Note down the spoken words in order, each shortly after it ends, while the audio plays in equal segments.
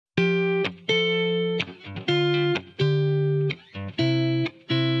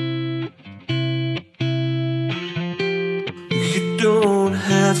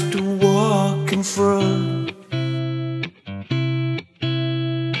have to walk in front.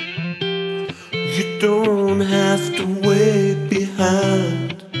 You don't have to wait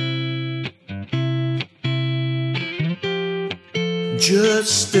behind.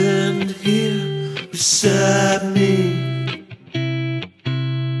 Just stand here beside me.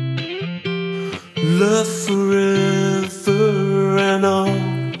 Love forever and all.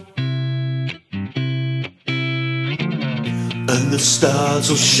 And the stars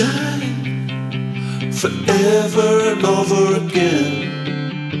will shine forever and over again.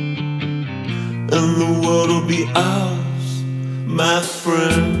 And the world will be ours, my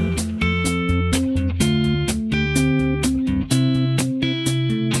friend.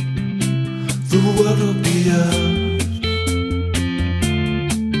 The world will be ours.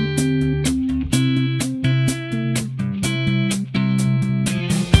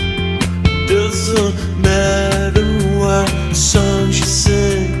 Doesn't matter what songs you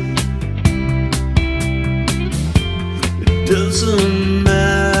sing. It doesn't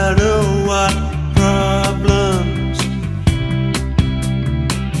matter what problems.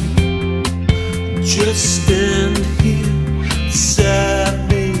 Just stand here beside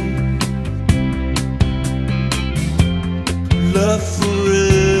me. Love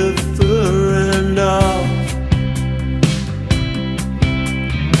forever and all.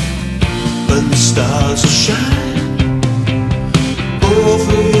 And the stars will shine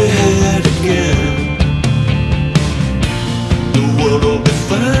over your head again. The world will be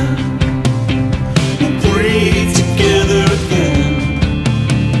fine. We'll breathe together again.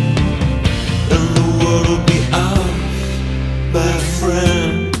 And the world will be ours, my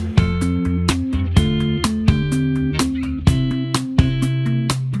friend.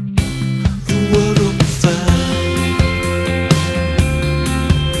 The world will be fine.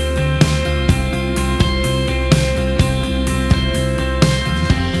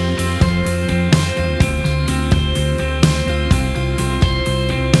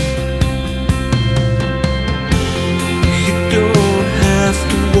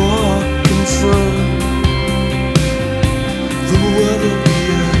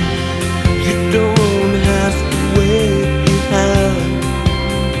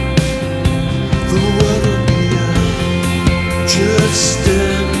 Just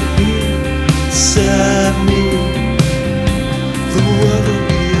stand here beside me. The world will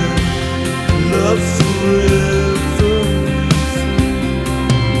be ours, love forever.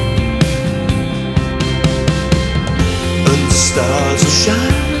 And the stars will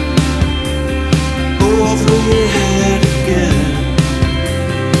shine